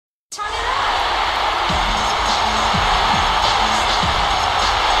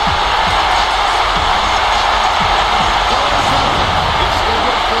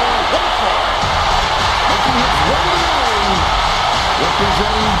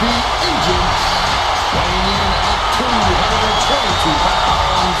the agent, weighing in at 222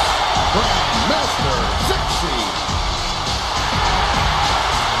 pounds, Grandmaster Sexay.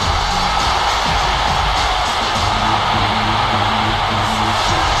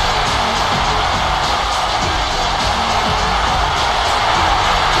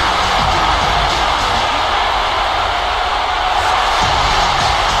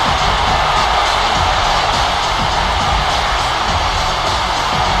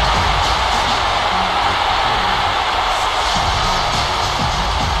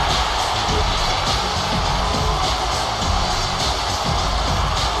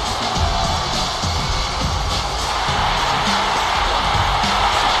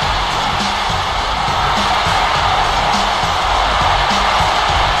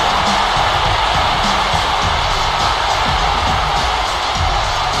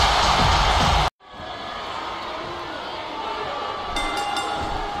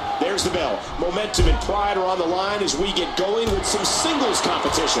 There's the bell. Momentum and pride are on the line as we get going with some singles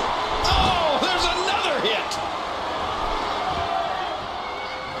competition. Oh, there's another hit.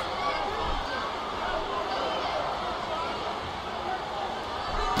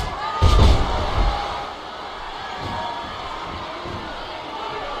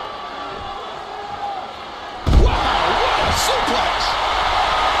 Wow, what a suplex.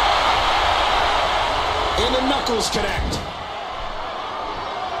 And the knuckles connect.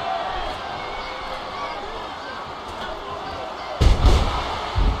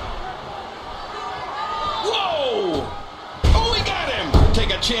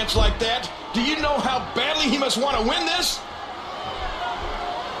 Take a chance like that? Do you know how badly he must want to win this?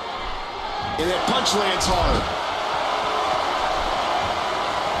 And that punch lands hard.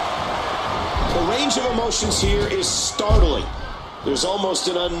 The range of emotions here is startling. There's almost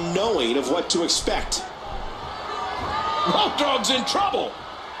an unknowing of what to expect. Road Dogg's in trouble.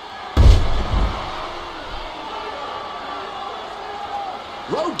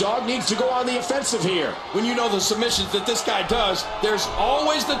 Road Dogg needs to go on the offensive here. When you know the submissions that this guy does, there's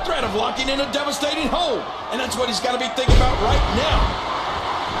always the threat of locking in a devastating hold. And that's what he's got to be thinking about right now.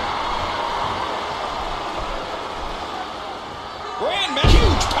 Grandmaster,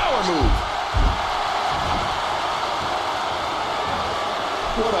 huge power move.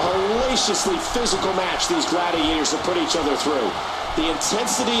 What a hellaciously physical match these gladiators have put each other through. The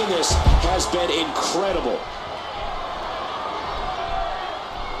intensity in this has been incredible.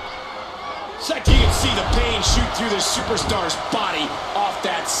 Sexay, you can see the pain shoot through this superstar's body off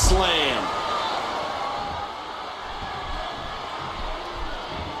that slam.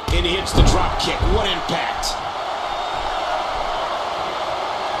 And he hits the drop kick. What impact.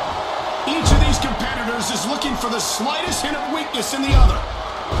 Each of these competitors is looking for the slightest hint of weakness in the other.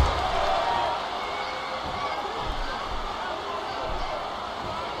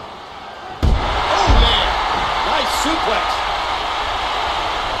 Oh, man. Nice suplex.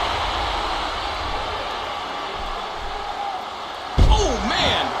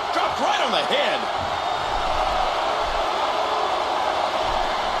 Right on the head.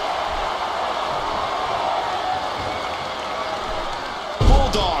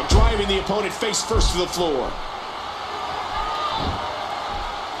 Bulldog driving the opponent face first to the floor.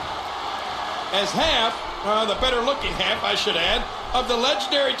 As half, the better looking half, I should add, of the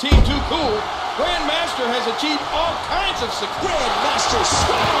legendary Team Too Cool, Grandmaster has achieved all kinds of success. Grandmaster,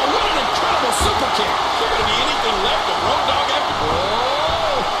 wow, what an incredible super kick. Is there going to be anything left of Road Dogg after?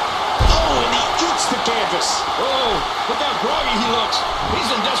 And he eats the canvas. Oh, look how groggy he looks.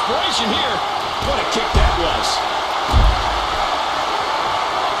 He's in desperation here. What a kick that was.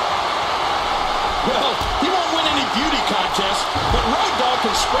 Well, he won't win any beauty contest, but Road Dogg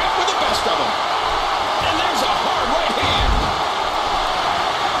can scrap with the best of them. And there's a hard right hand.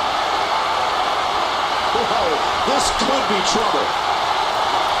 Whoa, this could be trouble.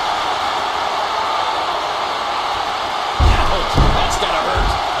 Ouch, that's gotta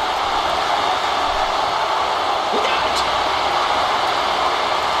hurt.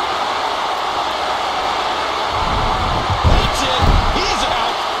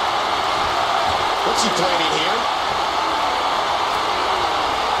 What's he planning here?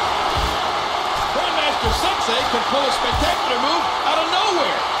 Grandmaster Sexay can pull a spectacular move out of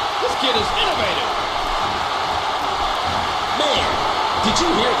nowhere. This kid is innovative. Man, did you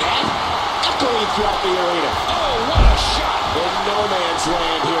hear that? Echoing throughout the arena. Oh, what a shot. In no man's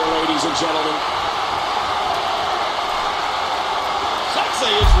land here, ladies and gentlemen.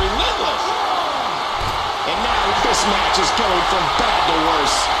 Sexay is relentless. And now this match is going from bad to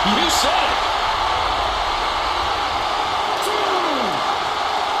worse. You said it.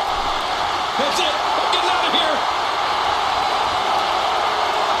 That's it. I'm getting out of here.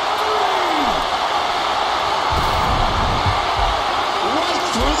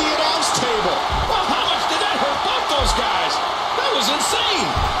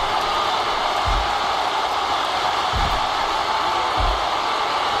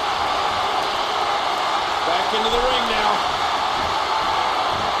 back into the ring now.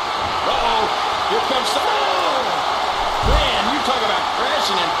 Uh-oh. Here comes some... Oh! Man, you talk about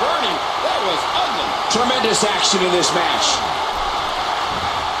crashing and burning. That was ugly. Tremendous action in this match.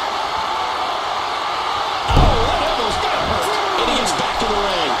 Oh, that elbow's gotta hurt. And he gets back in the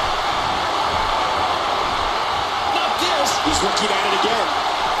ring. Not this. He's looking at it again.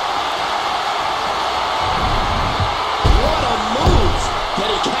 What a move. Can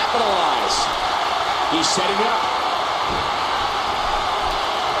he capitalize? He's setting up.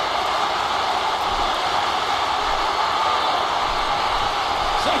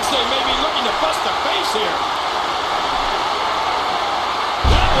 Sexay may be looking to bust a face here.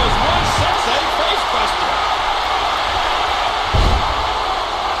 That was one Sexay face buster.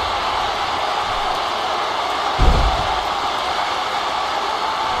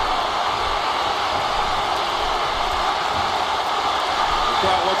 Look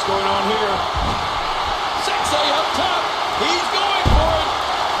out what's going on here. Sexay up top. He's going for it.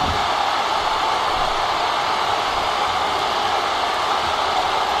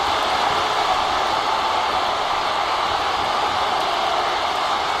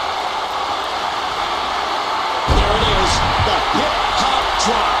 Hip-hop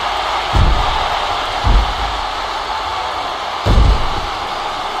drop.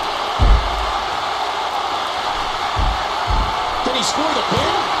 Can he score the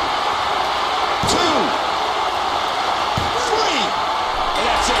pin? 2, 3. And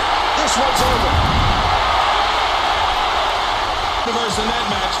that's it. This one's over. Universe in that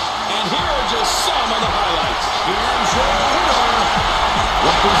match. And here are just some of the highlights. Here's your winner,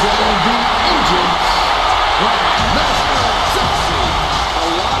 representing the agents, Master Sexay. A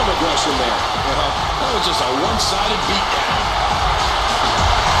lot of aggression there. Well, that was just a one-sided beatdown.